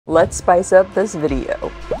Let's spice up this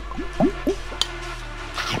video.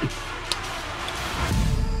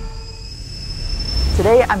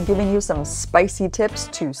 Today I'm giving you some spicy tips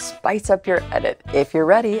to spice up your edit. If you're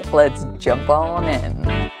ready, let's jump on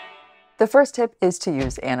in. The first tip is to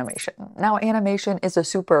use animation. Now, animation is a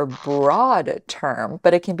super broad term,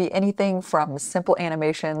 but it can be anything from simple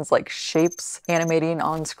animations like shapes animating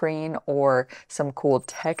on screen or some cool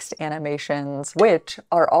text animations, which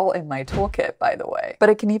are all in my toolkit, by the way. But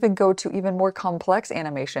it can even go to even more complex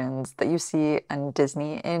animations that you see in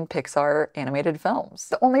Disney and Pixar animated films.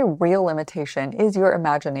 The only real limitation is your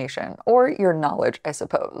imagination, or your knowledge, I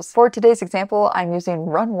suppose. For today's example, I'm using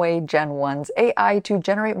Runway Gen 1's AI to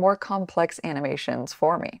generate more complex animations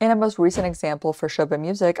for me. In a most recent example for Jiva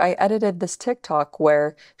music, I edited this TikTok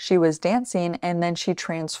where she was dancing and then she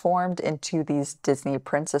transformed into these Disney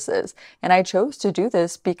princesses. And I chose to do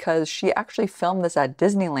this because she actually filmed this at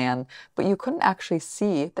Disneyland, but you couldn't actually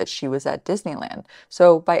see that she was at Disneyland.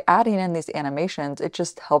 So by adding in these animations, it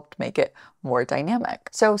just helped make it more dynamic.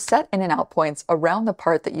 So set in and out points around the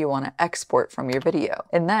part that you want to export from your video,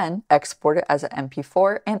 and then export it as an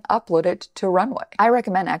MP4 and upload it to Runway. I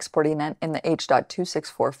recommend exporting it in the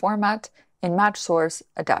H.264 format in match source,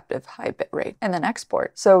 adaptive high bitrate, and then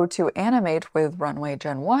export. So to animate with Runway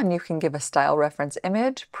Gen 1, you can give a style reference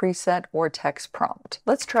image, preset, or text prompt.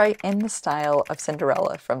 Let's try In the Style of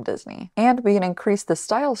Cinderella from Disney. And we can increase the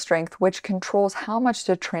style strength, which controls how much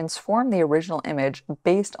to transform the original image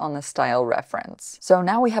based on the style reference. So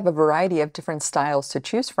now we have a variety of different styles to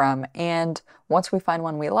choose from, and once we find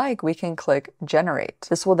one we like, we can click Generate.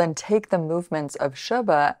 This will then take the movements of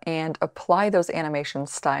Jiva and apply those animation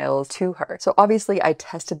styles to her. So obviously I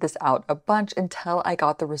tested this out a bunch until I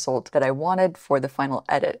got the result that I wanted for the final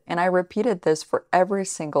edit. And I repeated this for every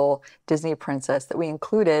single Disney princess that we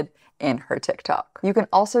included in her TikTok. You can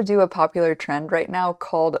also do a popular trend right now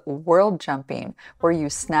called world jumping, where you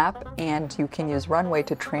snap and you can use Runway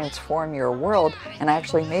to transform your world. And I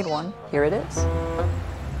actually made one. Here it is.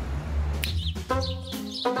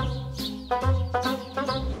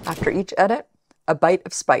 After each edit, a bite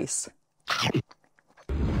of spice.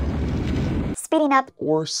 Speeding up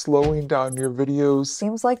or slowing down your videos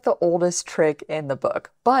seems like the oldest trick in the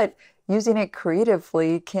book, but using it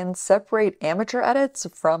creatively can separate amateur edits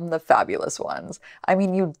from the fabulous ones. I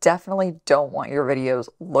mean, you definitely don't want your videos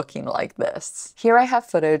looking like this. Here I have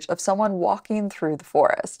footage of someone walking through the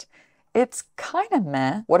forest. It's kind of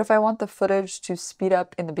meh. What if I want the footage to speed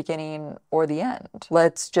up in the beginning or the end?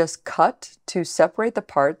 Let's just cut to separate the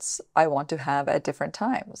parts I want to have at different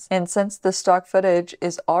times. And since the stock footage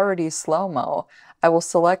is already slow-mo, I will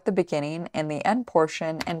select the beginning and the end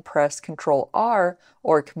portion and press Ctrl-R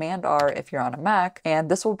or Command-R if you're on a Mac,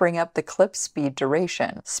 and this will bring up the clip speed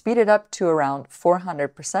duration. Speed it up to around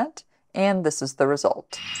 400%, and this is the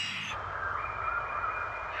result.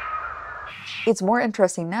 It's more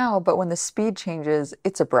interesting now, but when the speed changes,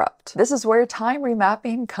 it's abrupt. This is where time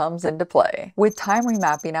remapping comes into play. With time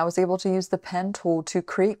remapping, I was able to use the pen tool to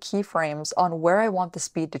create keyframes on where I want the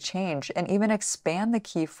speed to change, and even expand the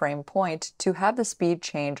keyframe point to have the speed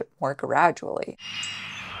change more gradually.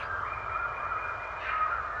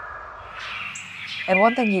 And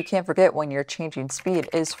one thing you can't forget when you're changing speed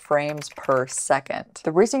is frames per second.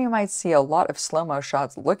 The reason you might see a lot of slow-mo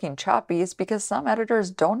shots looking choppy is because some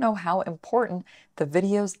editors don't know how important the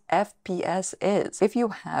video's FPS is. If you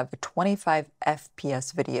have a 25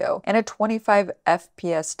 FPS video and a 25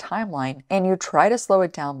 FPS timeline and you try to slow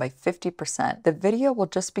it down by 50%, the video will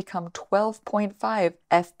just become 12.5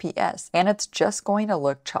 FPS and it's just going to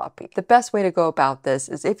look choppy. The best way to go about this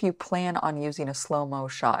is if you plan on using a slow-mo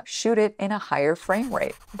shot, shoot it in a higher frame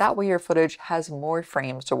rate. That way your footage has more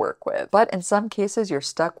frames to work with. But in some cases, you're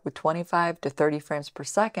stuck with 25 to 30 frames per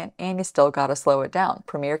second and you still gotta slow it down.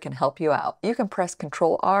 Premiere can help you out. You can press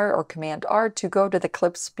Ctrl-R or Command-R to go to the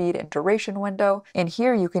clip speed and duration window, and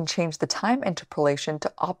here you can change the time interpolation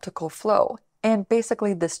to optical flow. And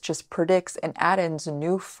basically this just predicts and adds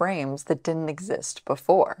new frames that didn't exist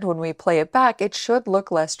before. When we play it back, it should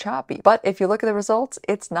look less choppy. But if you look at the results,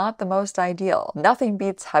 it's not the most ideal. Nothing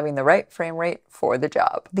beats having the right frame rate for the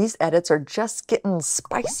job. These edits are just getting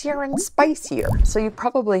spicier and spicier. So you've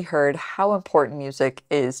probably heard how important music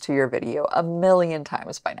is to your video a million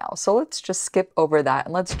times by now. So let's just skip over that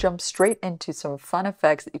and let's jump straight into some fun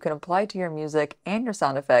effects that you can apply to your music and your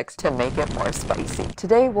sound effects to make it more spicy.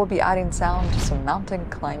 Today we'll be adding sounds to some mountain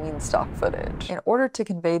climbing stock footage. In order to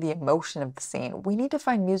convey the emotion of the scene, we need to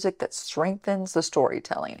find music that strengthens the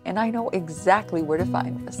storytelling, and I know exactly where to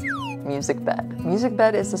find this. MusicBed.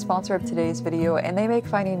 MusicBed is the sponsor of today's video, and they make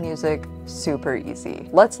finding music super easy.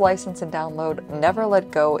 Let's license and download Never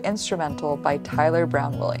Let Go Instrumental by Tyler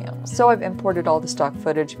Brown Williams. So I've imported all the stock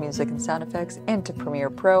footage, music, and sound effects into Premiere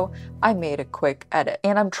Pro. I made a quick edit,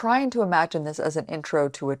 and I'm trying to imagine this as an intro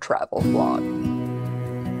to a travel vlog.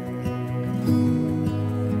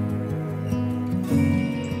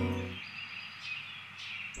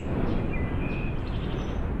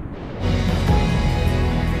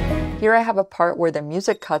 Here I have a part where the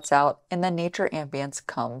music cuts out and the nature ambience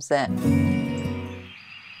comes in.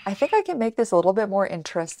 I think I can make this a little bit more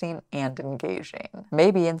interesting and engaging.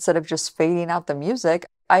 Maybe instead of just fading out the music,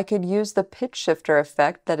 I could use the pitch shifter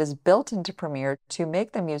effect that is built into Premiere to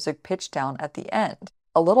make the music pitch down at the end,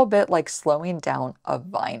 a little bit like slowing down a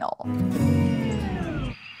vinyl.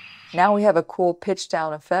 Now we have a cool pitch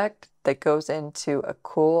down effect that goes into a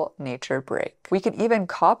cool nature break. We could even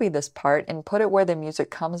copy this part and put it where the music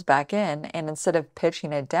comes back in, and instead of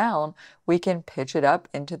pitching it down, we can pitch it up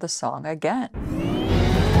into the song again.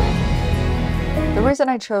 The reason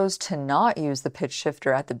I chose to not use the pitch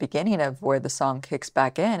shifter at the beginning of where the song kicks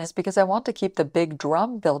back in is because I want to keep the big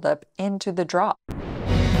drum buildup into the drop.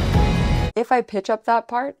 If I pitch up that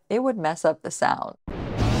part, it would mess up the sound.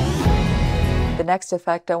 The next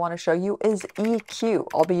effect I want to show you is EQ.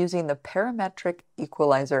 I'll be using the parametric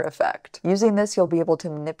equalizer effect. Using this, you'll be able to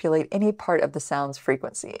manipulate any part of the sound's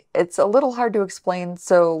frequency. It's a little hard to explain,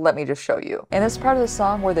 so let me just show you. In this part of the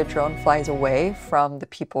song where the drone flies away from the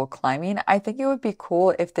people climbing, I think it would be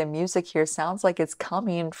cool if the music here sounds like it's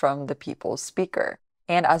coming from the people's speaker.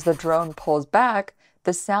 And as the drone pulls back,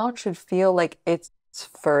 the sound should feel like it's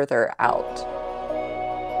further out.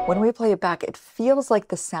 When we play it back, it feels like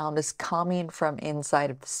the sound is coming from inside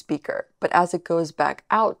of the speaker. But as it goes back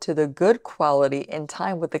out to the good quality in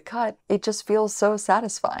time with the cut, it just feels so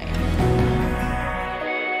satisfying.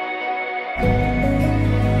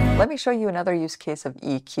 Let me show you another use case of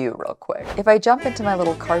EQ real quick. If I jump into my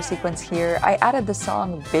little car sequence here, I added the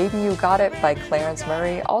song Baby You Got It by Clarence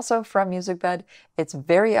Murray, also from MusicBed. It's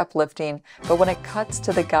very uplifting, but when it cuts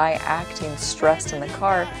to the guy acting stressed in the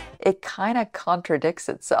car, it kind of contradicts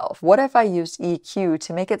itself. What if I used EQ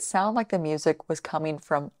to make it sound like the music was coming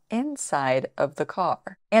from inside of the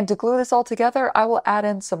car? And to glue this all together, I will add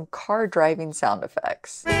in some car driving sound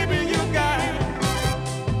effects. Baby, you got it.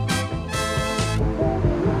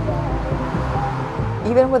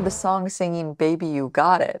 Even with the song singing Baby You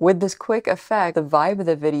Got It, with this quick effect, the vibe of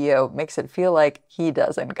the video makes it feel like he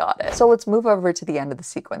doesn't got it. So let's move over to the end of the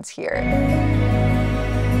sequence here.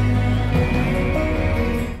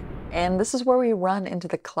 And this is where we run into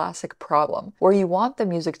the classic problem, where you want the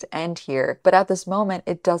music to end here, but at this moment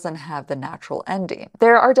it doesn't have the natural ending.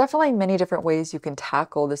 There are definitely many different ways you can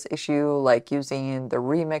tackle this issue, like using the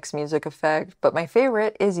remix music effect, but my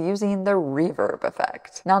favorite is using the reverb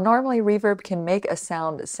effect. Now normally reverb can make a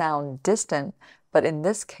sound distant, but in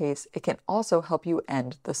this case it can also help you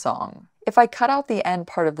end the song. If I cut out the end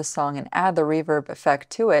part of the song and add the reverb effect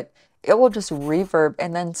to it, it will just reverb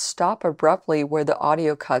and then stop abruptly where the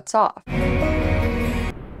audio cuts off.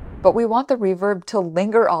 But we want the reverb to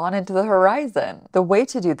linger on into the horizon. The way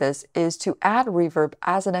to do this is to add reverb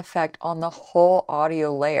as an effect on the whole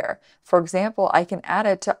audio layer. For example, I can add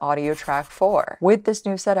it to audio track 4. With this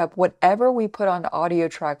new setup, whatever we put on audio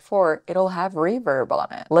track 4, it'll have reverb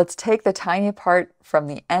on it. Let's take the tiny part from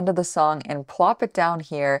the end of the song and plop it down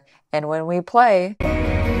here, and when we play,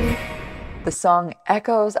 the song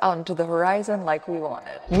echoes out into the horizon like we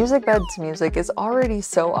wanted. MusicBed's music is already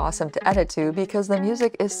so awesome to edit to because the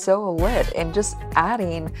music is so lit, and just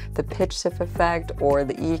adding the pitch shift effect or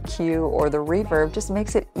the EQ or the reverb just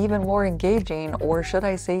makes it even more engaging, or should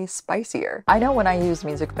I say spicier. I know when I use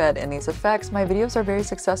MusicBed and these effects, my videos are very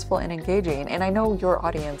successful and engaging, and I know your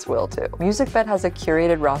audience will too. MusicBed has a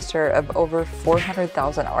curated roster of over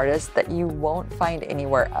 400,000 artists that you won't find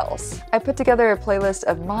anywhere else. I put together a playlist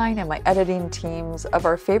of mine and my editing teams of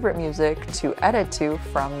our favorite music to edit to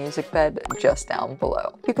from MusicBed just down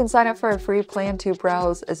below. You can sign up for a free plan to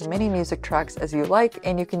browse as many music tracks as you like,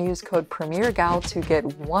 and you can use code PREMIERGAL to get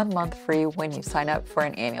 1 month free when you sign up for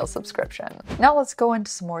an annual subscription. Now let's go into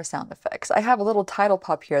some more sound effects. I have a little title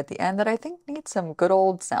pop here at the end that I think needs some good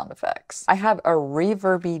old sound effects. I have a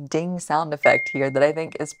reverby ding sound effect here that I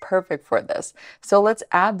think is perfect for this. So let's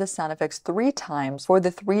add the sound effects 3 times for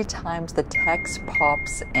the 3 times the text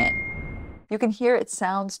pops in. you can hear it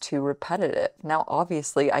sounds too repetitive. Now,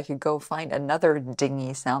 obviously, I could go find another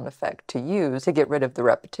dingy sound effect to use to get rid of the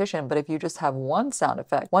repetition, but if you just have one sound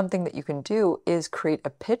effect, one thing that you can do is create a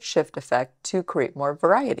pitch shift effect to create more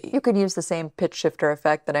variety. You could use the same pitch shifter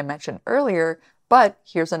effect that I mentioned earlier, but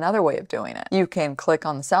here's another way of doing it. You can click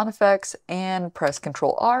on the sound effects and press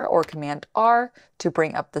Ctrl R or Command R to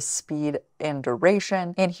bring up the speed and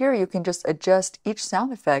duration. And here you can just adjust each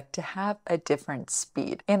sound effect to have a different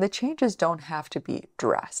speed. And the changes don't have to be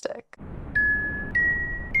drastic.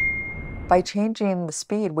 By changing the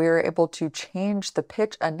speed, we are able to change the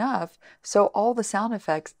pitch enough so all the sound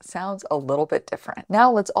effects sounds a little bit different.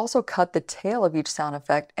 Now let's also cut the tail of each sound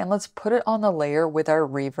effect and let's put it on the layer with our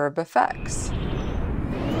reverb effects.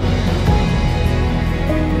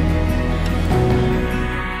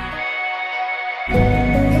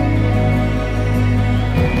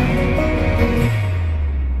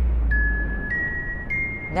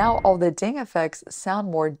 Now all the ding effects sound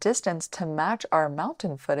more distant to match our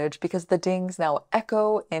mountain footage because the dings now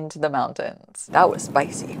echo into the mountains. That was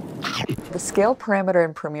spicy. The scale parameter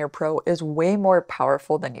in Premiere Pro is way more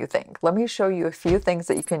powerful than you think. Let me show you a few things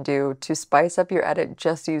that you can do to spice up your edit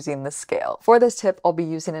just using the scale. For this tip, I'll be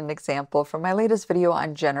using an example from my latest video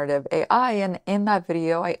on generative AI, and in that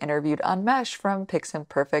video I interviewed Unmesh from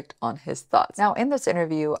Piximperfect on his thoughts. Now in this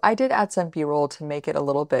interview, I did add some B-roll to make it a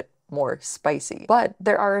little bit more spicy. But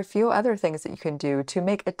there are a few other things that you can do to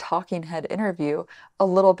make a talking head interview a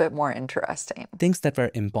little bit more interesting. Things that were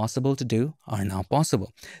impossible to do are now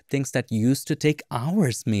possible. Things that used to take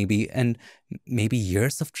hours maybe and maybe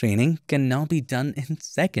years of training can now be done in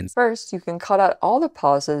seconds. First, you can cut out all the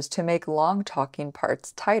pauses to make long talking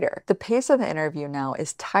parts tighter. The pace of the interview now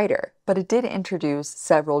is tighter, but it did introduce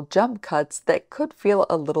several jump cuts that could feel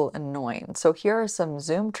a little annoying. So here are some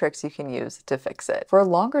zoom tricks you can use to fix it. For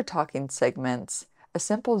longer talking segments, a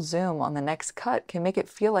simple zoom on the next cut can make it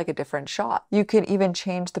feel like a different shot. You can even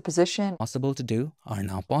change the position. Possible to do are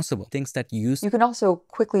now possible. Things that used. You can also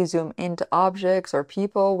quickly zoom into objects or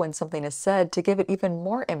people when something is said to give it even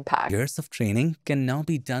more impact. Years of training can now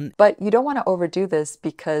be done. But you don't want to overdo this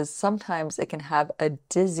because sometimes it can have a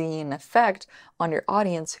dizzying effect on your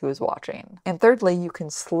audience who is watching. And thirdly, you can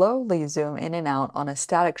slowly zoom in and out on a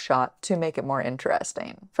static shot to make it more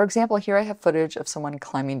interesting. For example, here I have footage of someone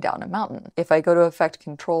climbing down a mountain. If I go to Effect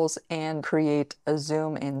Controls and create a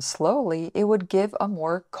zoom in slowly, it would give a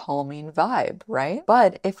more calming vibe, right?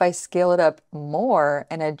 But if I scale it up more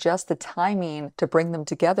and adjust the timing to bring them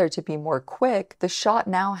together to be more quick, the shot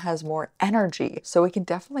now has more energy, so we can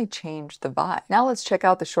definitely change the vibe. Now let's check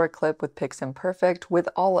out the short clip with Piximperfect with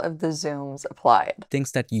all of the zooms applied.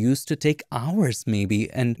 Things that used to take hours maybe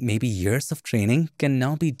and maybe years of training can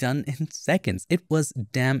now be done in seconds. It was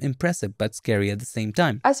damn impressive but scary at the same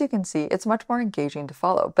time. As you can see, it's much more engaging to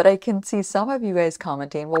follow, but I can see some of you guys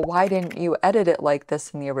commenting, well, why didn't you edit it like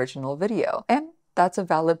this in the original video? And that's a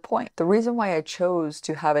valid point. The reason why I chose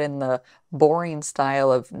to have it in the boring style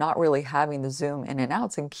of not really having the zoom in and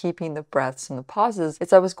outs and keeping the breaths and the pauses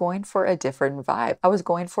is I was going for a different vibe. I was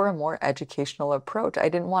going for a more educational approach. I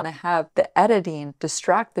didn't want to have the editing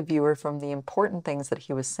distract the viewer from the important things that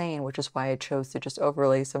he was saying, which is why I chose to just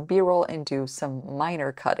overlay some B-roll and do some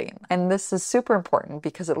minor cutting. And this is super important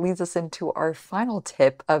because it leads us into our final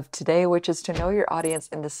tip of today, which is to know your audience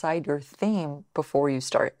and decide your theme before you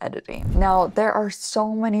start editing. Now, there are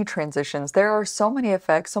so many transitions, there are so many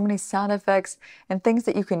effects, so many sound effects and things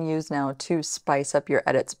that you can use now to spice up your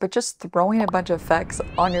edits, but just throwing a bunch of effects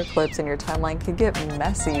on your clips and your timeline can get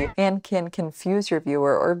messy and can confuse your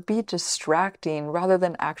viewer or be distracting rather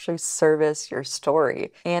than actually service your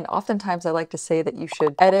story. And oftentimes I like to say that you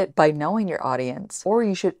should edit by knowing your audience, or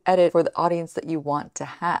you should edit for the audience that you want to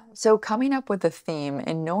have. So coming up with a theme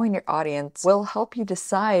and knowing your audience will help you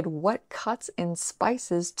decide what cuts and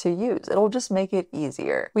spices to use. It'll just make it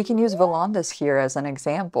easier. We can use Volandas here as an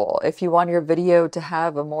example. If you want your video to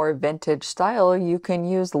have a more vintage style, you can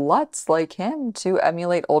use LUTs like him to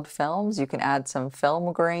emulate old films. You can add some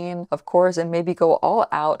film grain, of course, and maybe go all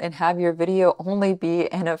out and have your video only be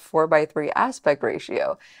in a 4:3 aspect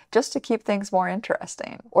ratio, just to keep things more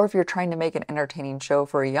interesting. Or if you're trying to make an entertaining show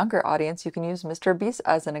for a younger audience, you can use Mr. Beast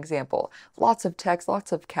as an example. Lots of text,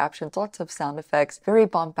 lots of captions, lots of sound effects, very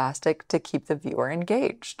bombastic to keep the viewer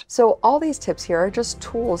engaged. So all these tips here are just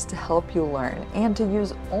tools to help you learn and to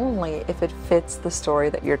use only if it fits the story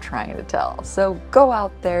that you're trying to tell. So go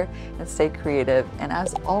out there and stay creative, and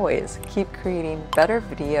as always, keep creating better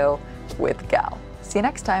video with Gal. See you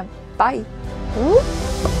next time. Bye.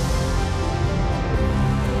 Woo!